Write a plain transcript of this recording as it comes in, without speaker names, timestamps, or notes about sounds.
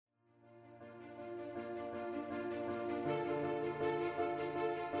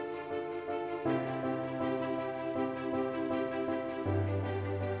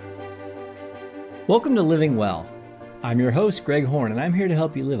Welcome to Living Well. I'm your host, Greg Horn, and I'm here to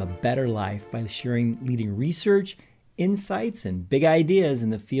help you live a better life by sharing leading research, insights, and big ideas in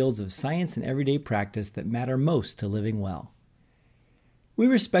the fields of science and everyday practice that matter most to living well. We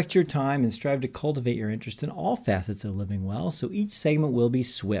respect your time and strive to cultivate your interest in all facets of living well, so each segment will be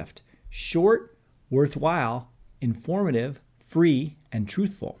swift, short, worthwhile, informative, free, and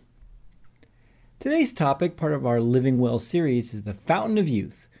truthful. Today's topic, part of our Living Well series, is the Fountain of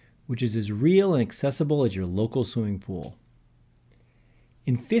Youth, which is as real and accessible as your local swimming pool.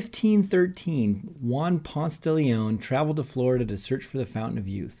 In 1513, Juan Ponce de Leon traveled to Florida to search for the Fountain of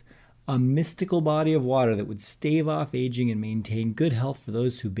Youth, a mystical body of water that would stave off aging and maintain good health for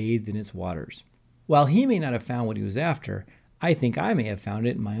those who bathed in its waters. While he may not have found what he was after, I think I may have found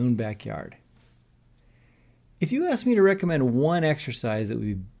it in my own backyard. If you asked me to recommend one exercise that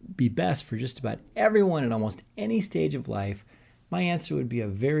would be best for just about everyone at almost any stage of life, my answer would be a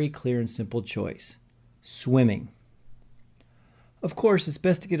very clear and simple choice: swimming. Of course, it's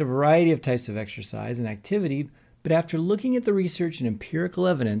best to get a variety of types of exercise and activity, but after looking at the research and empirical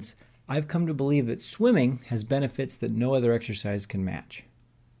evidence, I've come to believe that swimming has benefits that no other exercise can match.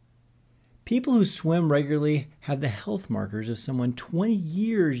 People who swim regularly have the health markers of someone 20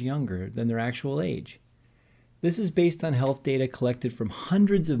 years younger than their actual age. This is based on health data collected from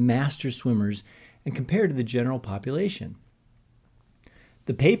hundreds of master swimmers and compared to the general population.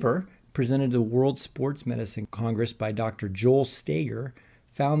 The paper, presented to the World Sports Medicine Congress by Dr. Joel Stager,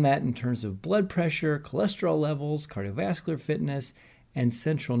 found that in terms of blood pressure, cholesterol levels, cardiovascular fitness, and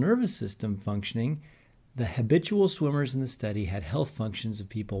central nervous system functioning, the habitual swimmers in the study had health functions of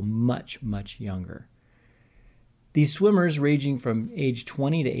people much, much younger. These swimmers, ranging from age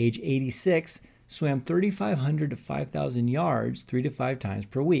 20 to age 86, swam 3,500 to 5,000 yards 3 to 5 times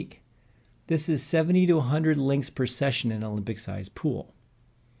per week. This is 70 to 100 lengths per session in an Olympic-sized pool.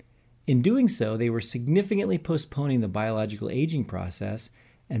 In doing so, they were significantly postponing the biological aging process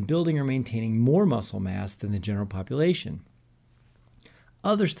and building or maintaining more muscle mass than the general population.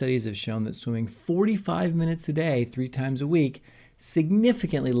 Other studies have shown that swimming 45 minutes a day, 3 times a week,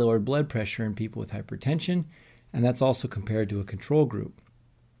 significantly lowered blood pressure in people with hypertension, and that's also compared to a control group.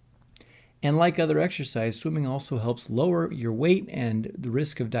 And like other exercise, swimming also helps lower your weight and the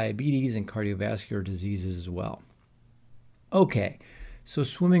risk of diabetes and cardiovascular diseases as well. Okay, so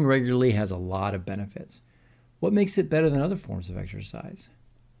swimming regularly has a lot of benefits. What makes it better than other forms of exercise?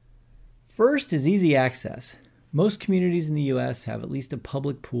 First is easy access. Most communities in the U.S. have at least a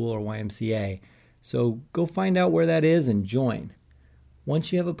public pool or YMCA, so go find out where that is and join.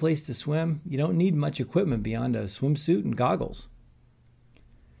 Once you have a place to swim, you don't need much equipment beyond a swimsuit and goggles.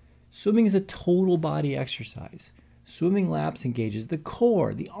 Swimming is a total body exercise. Swimming laps engages the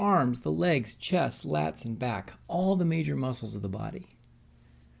core, the arms, the legs, chest, lats, and back, all the major muscles of the body.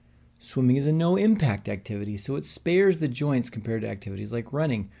 Swimming is a no-impact activity, so it spares the joints compared to activities like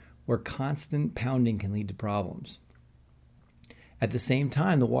running, where constant pounding can lead to problems. At the same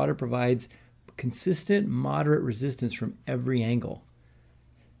time, the water provides consistent, moderate resistance from every angle.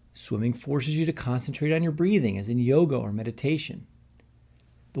 Swimming forces you to concentrate on your breathing, as in yoga or meditation.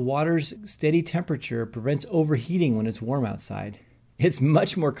 The water's steady temperature prevents overheating when it's warm outside. It's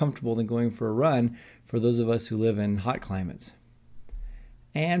much more comfortable than going for a run for those of us who live in hot climates.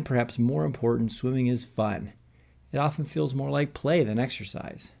 And perhaps more important, swimming is fun. It often feels more like play than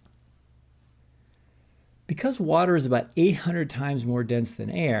exercise. Because water is about 800 times more dense than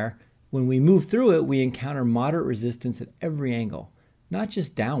air, when we move through it, we encounter moderate resistance at every angle, not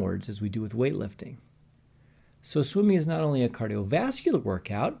just downwards as we do with weightlifting. So swimming is not only a cardiovascular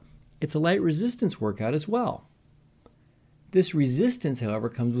workout, it's a light resistance workout as well. This resistance, however,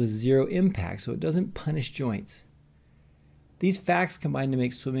 comes with zero impact, so it doesn't punish joints. These facts combine to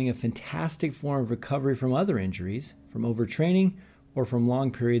make swimming a fantastic form of recovery from other injuries, from overtraining, or from long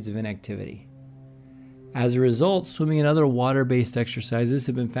periods of inactivity. As a result, swimming and other water-based exercises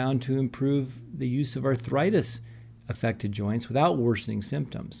have been found to improve the use of arthritis-affected joints without worsening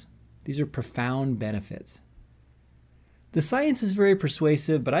symptoms. These are profound benefits. The science is very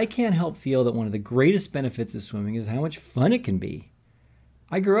persuasive, but I can't help feel that one of the greatest benefits of swimming is how much fun it can be.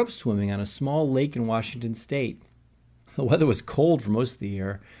 I grew up swimming on a small lake in Washington State. The weather was cold for most of the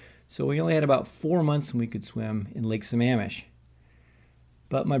year, so we only had about 4 months when we could swim in Lake Sammamish.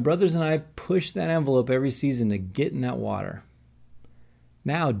 But my brothers and I pushed that envelope every season to get in that water.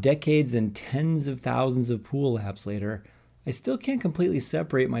 Now, decades and tens of thousands of pool laps later, I still can't completely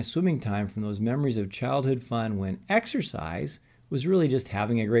separate my swimming time from those memories of childhood fun when exercise was really just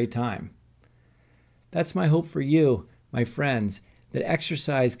having a great time. That's my hope for you, my friends, that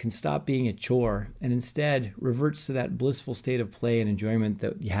exercise can stop being a chore and instead reverts to that blissful state of play and enjoyment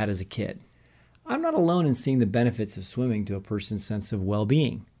that you had as a kid. I'm not alone in seeing the benefits of swimming to a person's sense of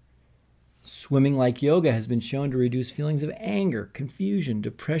well-being. Swimming like yoga has been shown to reduce feelings of anger, confusion,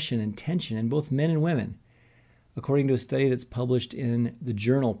 depression, and tension in both men and women, according to a study that's published in the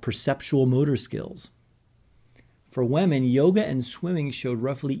journal Perceptual Motor Skills. For women, yoga and swimming showed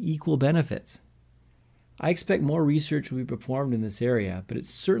roughly equal benefits. I expect more research will be performed in this area, but it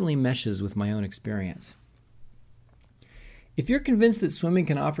certainly meshes with my own experience. If you're convinced that swimming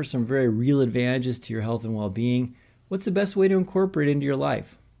can offer some very real advantages to your health and well-being, what's the best way to incorporate it into your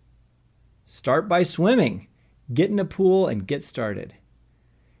life? Start by swimming. Get in a pool and get started.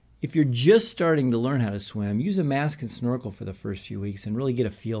 If you're just starting to learn how to swim, use a mask and snorkel for the first few weeks and really get a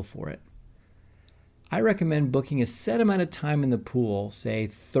feel for it. I recommend booking a set amount of time in the pool, say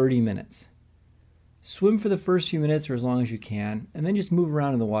 30 minutes. Swim for the first few minutes or as long as you can, and then just move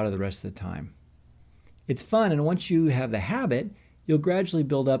around in the water the rest of the time. It's fun, and once you have the habit, you'll gradually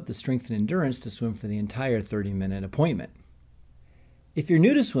build up the strength and endurance to swim for the entire 30-minute appointment. If you're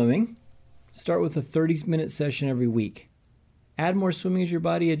new to swimming, start with a 30-minute session every week. Add more swimming as your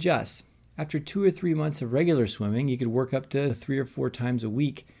body adjusts. After 2 or 3 months of regular swimming, you could work up to 3 or 4 times a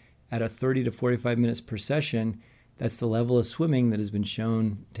week at a 30 to 45 minutes per session. That's the level of swimming that has been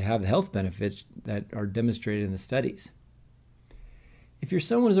shown to have the health benefits that are demonstrated in the studies. If you're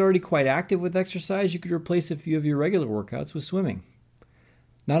someone who's already quite active with exercise, you could replace a few of your regular workouts with swimming.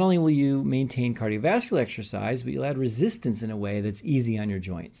 Not only will you maintain cardiovascular exercise, but you'll add resistance in a way that's easy on your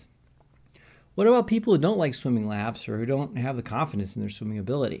joints. What about people who don't like swimming laps or who don't have the confidence in their swimming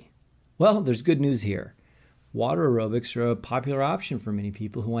ability? Well, there's good news here. Water aerobics are a popular option for many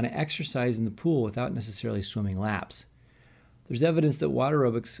people who want to exercise in the pool without necessarily swimming laps. There's evidence that water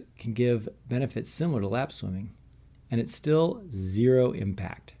aerobics can give benefits similar to lap swimming, and it's still zero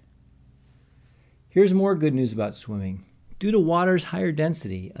impact. Here's more good news about swimming. Due to water's higher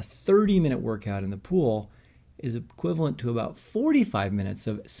density, a 30-minute workout in the pool is equivalent to about 45 minutes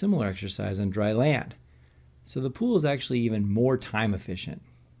of similar exercise on dry land. So the pool is actually even more time efficient.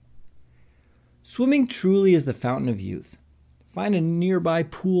 Swimming truly is the fountain of youth. Find a nearby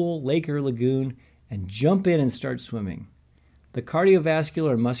pool, lake, or lagoon and jump in and start swimming. The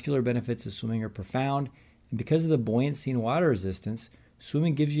cardiovascular and muscular benefits of swimming are profound, and because of the buoyancy and water resistance,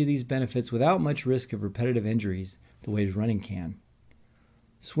 swimming gives you these benefits without much risk of repetitive injuries the way running can.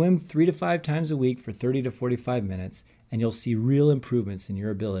 Swim 3 to 5 times a week for 30 to 45 minutes, and you'll see real improvements in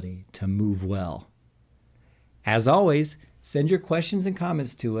your ability to move well. As always, send your questions and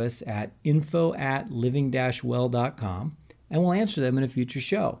comments to us at info@living-well.com, and we'll answer them in a future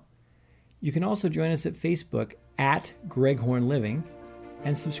show. You can also join us at Facebook at Greg Horn Living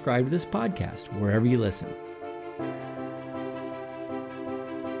and subscribe to this podcast wherever you listen.